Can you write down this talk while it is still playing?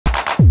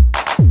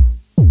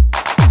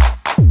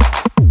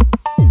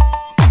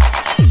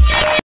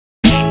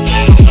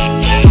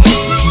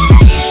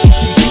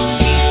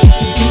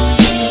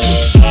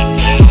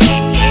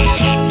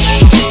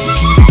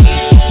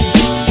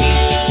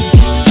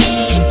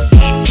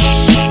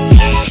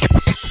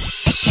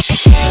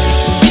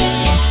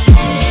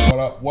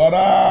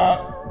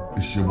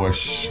It's your boy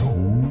Show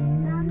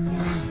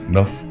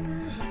Enough.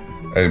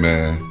 Hey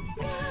man,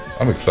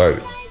 I'm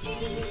excited.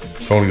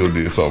 Tonio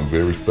did something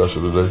very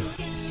special today.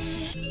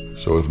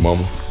 Show his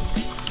mama.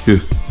 Here.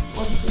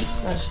 What's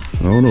special?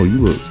 I don't know, you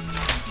look.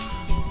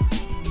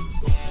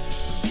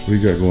 What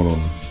you got going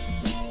on?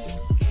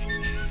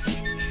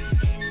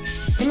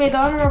 You made the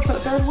honor roll for the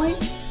 3rd week?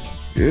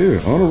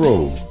 Yeah, honor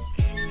roll.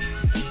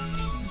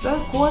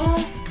 3rd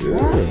quarter?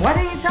 Yeah. Why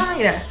didn't you tell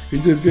me that? He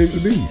just gave it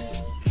to me.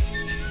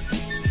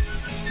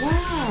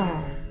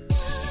 Wow.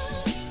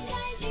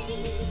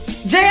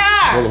 JR!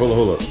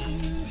 Hold up.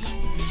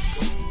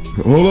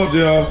 Hold up,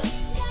 JR.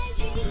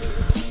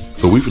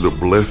 So we finna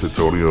bless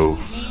Antonio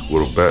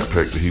with a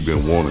backpack that he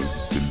been wanting.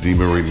 The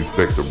Demarini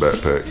Spectre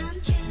backpack.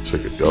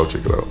 Check it, y'all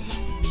check it out.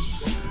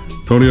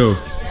 Antonio,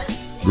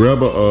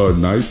 grab a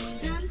knife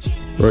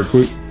right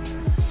quick.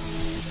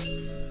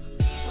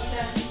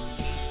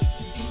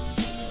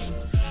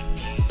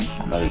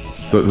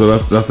 So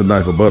that's the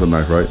knife, a butter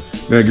knife, right?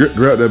 Man,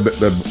 grab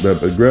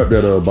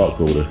that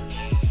box over there.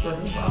 What's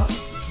the box?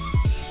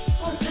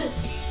 What's this?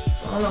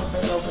 I don't know,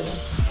 bring it over there.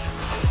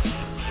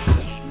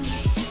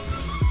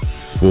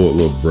 Spoiled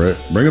little brat.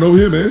 Bring it over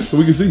here, man, so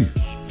we can see.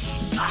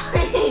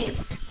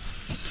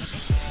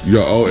 You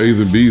got all A's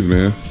and B's,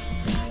 man.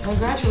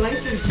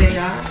 Congratulations,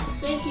 JR.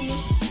 Thank you.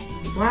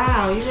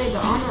 Wow, you made the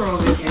honor roll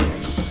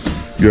again.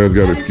 You guys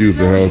got to excuse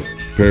the house.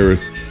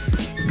 Paris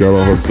got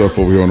all her stuff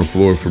over here on the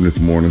floor from this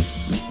morning.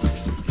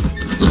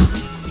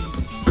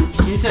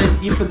 You said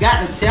you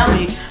forgot to tell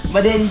me,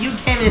 but then you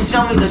came and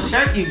showed me the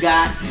shirt you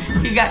got.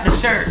 You got the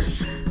shirt,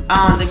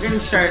 the green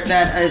shirt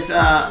that is,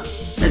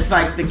 it's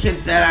like the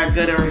kids that are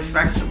good and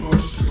respectable.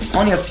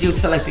 Only a few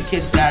selected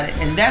kids got it,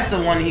 and that's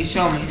the one he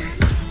showed me.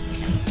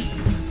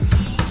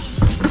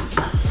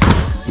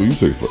 Well, you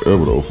take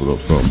forever to open up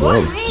something, bro.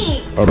 What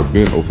me? I'd have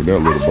been open that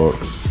little box.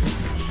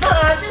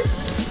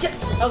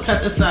 Oh,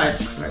 cut this side.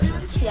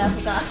 Yeah, I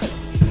forgot.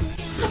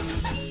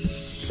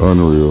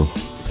 Unreal.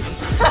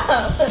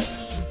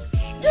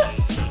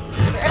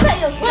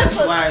 That's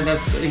why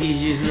that's good.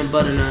 He's using the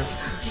butter knife.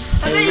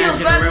 I think your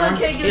grandpa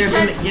can Here,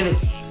 give it.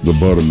 The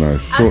butter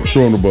knife.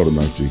 Show him the butter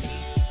knife, G.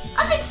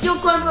 I think your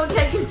grandpa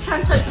can get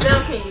 10 times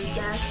better than you,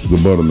 Dad. The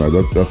butter knife.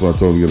 That's why I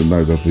told him to get a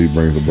knife. That's why he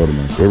brings the butter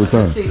knife every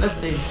time. Let's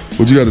see.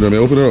 What you got to do, man?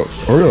 Open it up.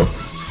 Hurry up.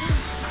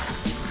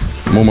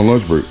 I'm on my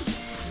lunch break.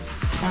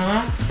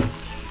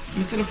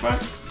 You see the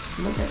front?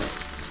 Look at it.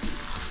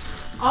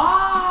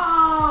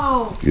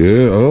 Oh!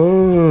 Yeah.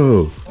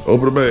 Oh.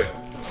 Open the bag.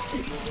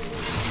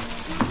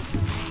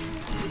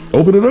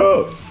 Open it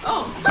up.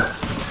 Oh.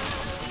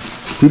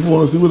 People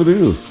want to see what it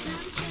is.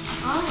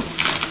 Oh.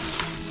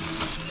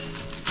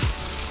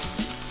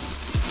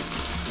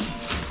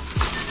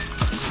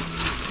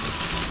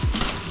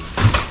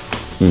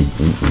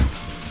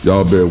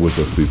 Y'all bear with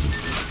us, people.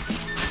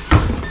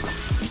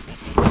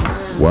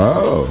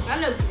 Wow. That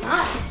looks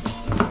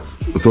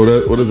nice. So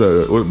that, what is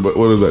that?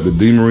 What is that? The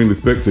Demarini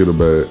Spectator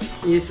bag.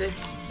 You see?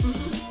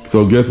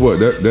 So guess what?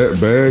 That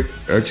bag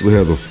actually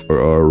has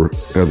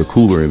a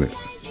cooler in it.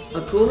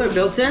 A cooler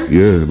built in?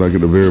 Yeah, like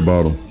at the very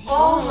bottom.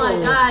 Oh my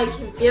God, I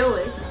can feel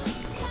it.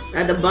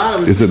 At the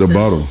bottom. It's at the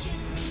bottom.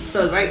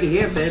 So right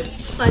here, babe.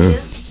 Like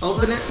it.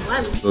 Open it.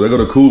 So they got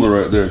a cooler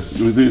right there.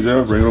 You see it,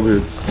 Jeff? Bring it over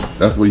here.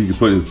 That's where you can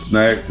put his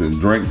snacks and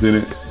drinks in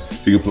it.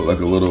 You can put like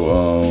a little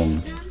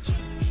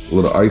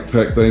ice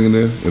pack thing in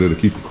there, and it'll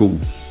keep it cool.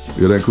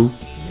 Is that cool?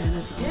 Yeah,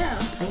 that's awesome. Yeah.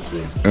 Thank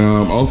you.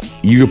 Also,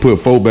 you can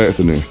put 4 bats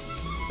in there.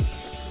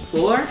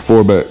 4?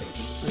 4 bats.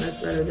 Well,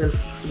 that's better than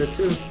the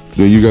 2.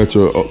 Then you got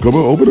your, come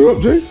on, open it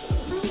up, Jay.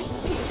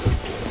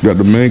 You got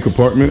the main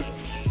compartment.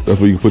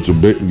 That's where you can put your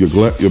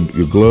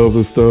gloves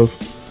and stuff.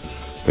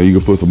 And you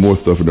can put some more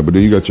stuff in there. But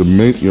then you got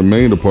your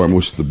main department,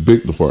 which is the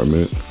big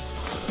department.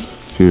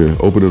 Here,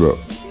 open it up.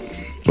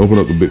 Open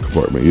up the big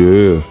compartment.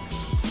 Yeah.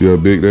 See how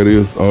big that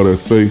is? All that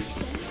space.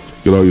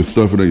 Get all your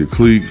stuff in there, your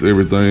cleats,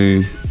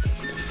 everything.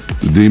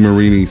 The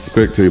Demarini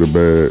Spectator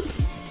bag,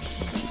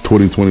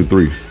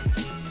 2023.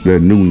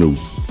 That new.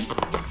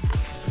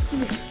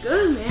 Looks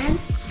good, man.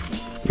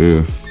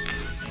 Yeah.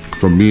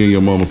 From me and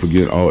your mama for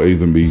getting all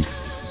A's and B's.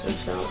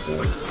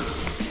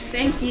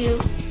 Thank you.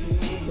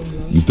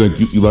 You think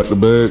you like the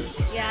bag?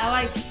 Yeah,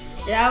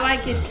 I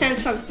like it 10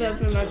 times better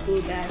than my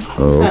food bag.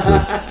 Oh,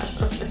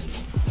 okay.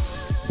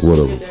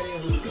 Whatever.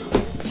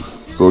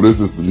 So this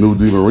is the new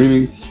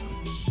Demarini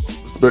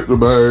Spectre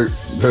bag.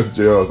 That's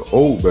JR's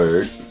old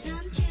bag.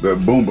 That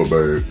Boomba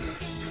bag.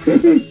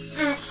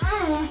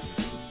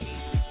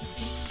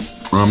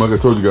 Like I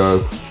told you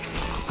guys,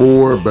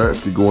 4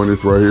 bats can go in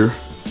this right here.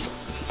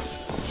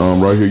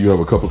 Right here you have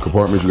a couple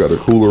compartments. You got the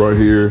cooler right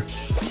here.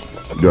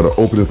 You got an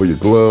opening for your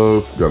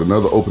gloves. You got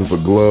another opening for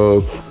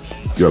gloves.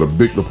 You got a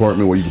big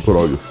department where you can put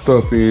all your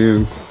stuff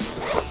in.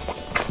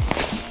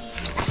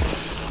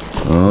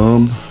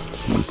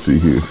 Let's see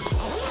here.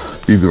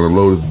 He's gonna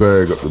load his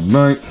bag up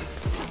tonight.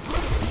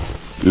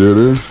 There it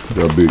is.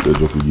 Look how big that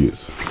joker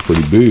gets.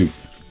 Pretty big.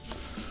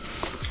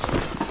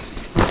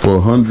 For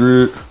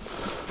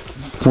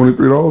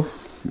 $123.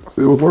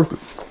 See, it was worth it.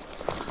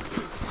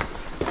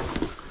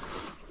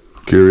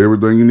 Carry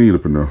everything you need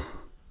up in there.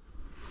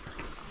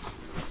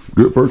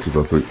 Good purchase,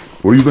 I think.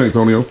 What do you think,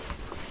 Tonio?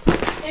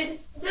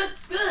 It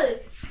looks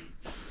good.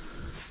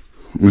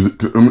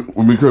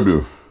 Let me come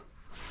here.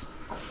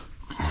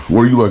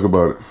 What do you like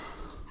about it?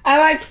 I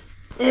like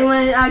it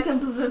when I can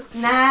put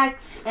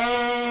snacks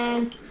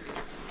and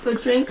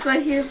put drinks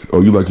right here.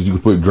 Oh, you like it? You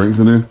can put drinks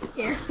in there?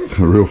 Yeah.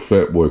 A real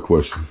fat boy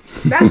question.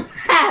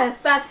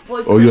 Fat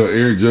boy. Oh yeah,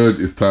 Aaron Judge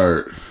is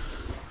tired.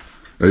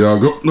 Hey y'all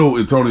go. No,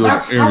 Antonio's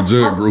Aaron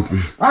Judge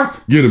groupie.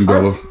 Get him,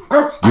 Bella.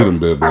 Get him,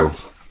 bad boy.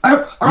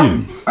 Get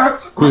him.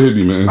 Quit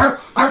hitting me, man.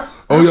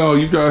 Oh y'all,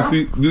 you guys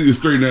see? You can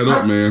straighten that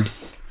up, man.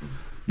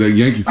 That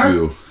Yankees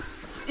field.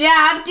 Yeah,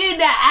 I'm getting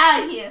that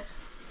out of here.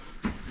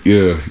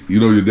 Yeah, you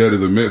know your dad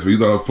is a Mets, but he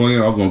thought I was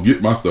playing. I was gonna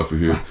get my stuff in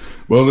here.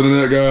 But other than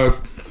that, guys,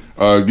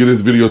 give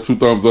this video 2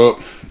 thumbs up.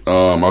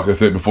 Like I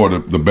said before,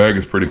 the bag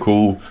is pretty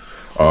cool.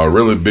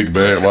 Really big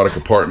bag, a lot of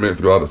compartments,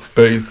 a lot of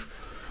space.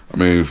 I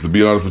mean, to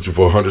be honest with you,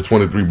 for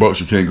 $123,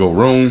 you can't go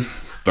wrong.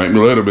 Thank me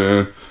later,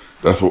 man.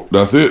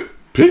 That's it.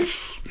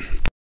 Peace.